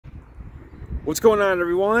What's going on,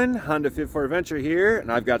 everyone? Honda Fit for Adventure here, and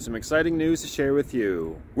I've got some exciting news to share with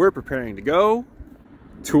you. We're preparing to go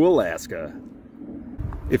to Alaska.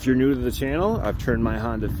 If you're new to the channel, I've turned my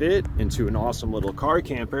Honda Fit into an awesome little car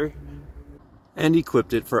camper and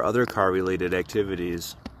equipped it for other car-related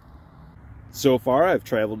activities. So far, I've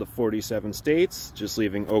traveled to 47 states, just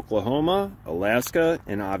leaving Oklahoma, Alaska,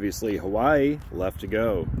 and obviously Hawaii left to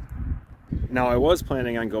go. Now, I was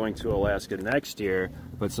planning on going to Alaska next year,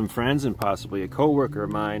 but some friends and possibly a co-worker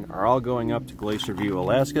of mine are all going up to Glacier View,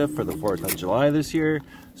 Alaska for the 4th of July this year,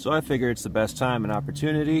 so I figure it's the best time and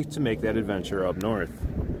opportunity to make that adventure up north.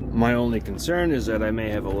 My only concern is that I may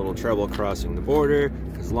have a little trouble crossing the border,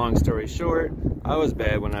 because long story short, I was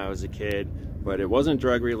bad when I was a kid, but it wasn't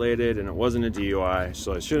drug related and it wasn't a DUI,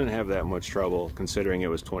 so I shouldn't have that much trouble considering it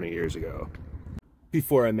was 20 years ago.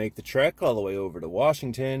 Before I make the trek all the way over to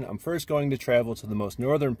Washington, I'm first going to travel to the most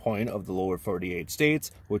northern point of the lower 48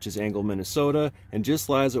 states, which is Angle, Minnesota, and just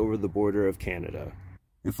lies over the border of Canada.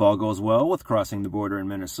 If all goes well with crossing the border in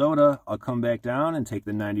Minnesota, I'll come back down and take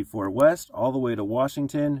the 94 west all the way to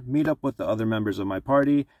Washington, meet up with the other members of my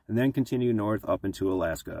party, and then continue north up into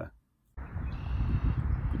Alaska.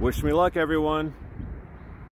 Wish me luck, everyone!